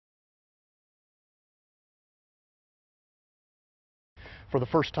For the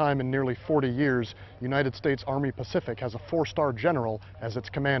first time in nearly 40 years, United States Army Pacific has a 4-star general as its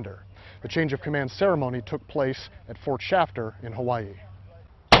commander. The change of command ceremony took place at Fort Shafter in Hawaii.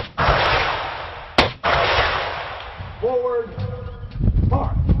 Forward,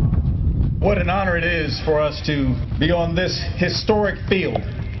 march. What an honor it is for us to be on this historic field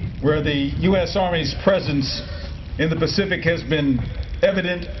where the U.S. Army's presence in the Pacific has been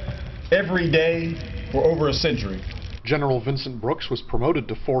evident every day for over a century. General Vincent Brooks was promoted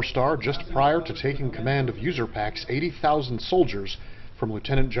to 4-star just prior to taking command of USARPAC's 80,000 soldiers from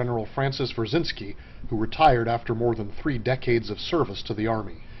Lieutenant General Francis Wrzesinski, who retired after more than 3 decades of service to the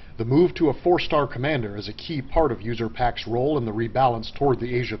Army. The move to a 4-star commander is a key part of USARPAC's role in the rebalance toward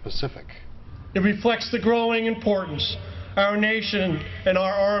the Asia-Pacific. It reflects the growing importance our nation and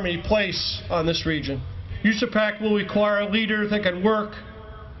our Army place on this region. USARPAC will require a leader that can work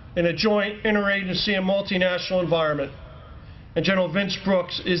in a joint interagency and multinational environment. And General Vince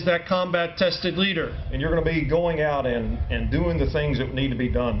Brooks is that combat-tested leader. And you're going to be going out and doing the things that need to be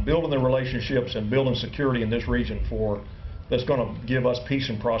done, building the relationships and building security in this region that's going to give us peace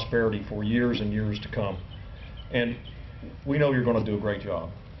and prosperity for years and years to come. And we know you're going to do a great job.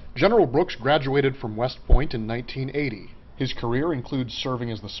 General Brooks graduated from West Point in 1980. His career includes serving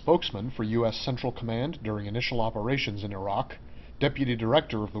as the spokesman for U.S. Central Command during initial operations in Iraq, Deputy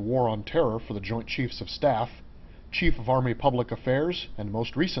Director of the War on Terror for the Joint Chiefs of Staff, Chief of Army Public Affairs, and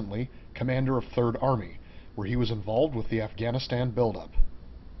most recently, Commander of 3rd Army, where he was involved with the Afghanistan buildup.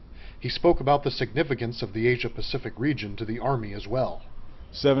 He spoke about the significance of the Asia-Pacific region to the Army as well.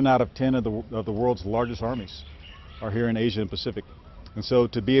 7 out of 10 of the world's largest armies are here in Asia and Pacific. And so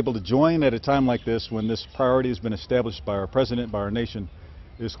to be able to join at a time like this, when this priority has been established by our President, by our nation,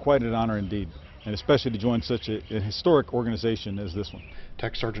 is quite an honor indeed. And especially to join such a historic organization as this one.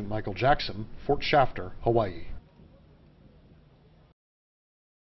 Tech Sergeant Michael Jackson, Fort Shafter, Hawaii.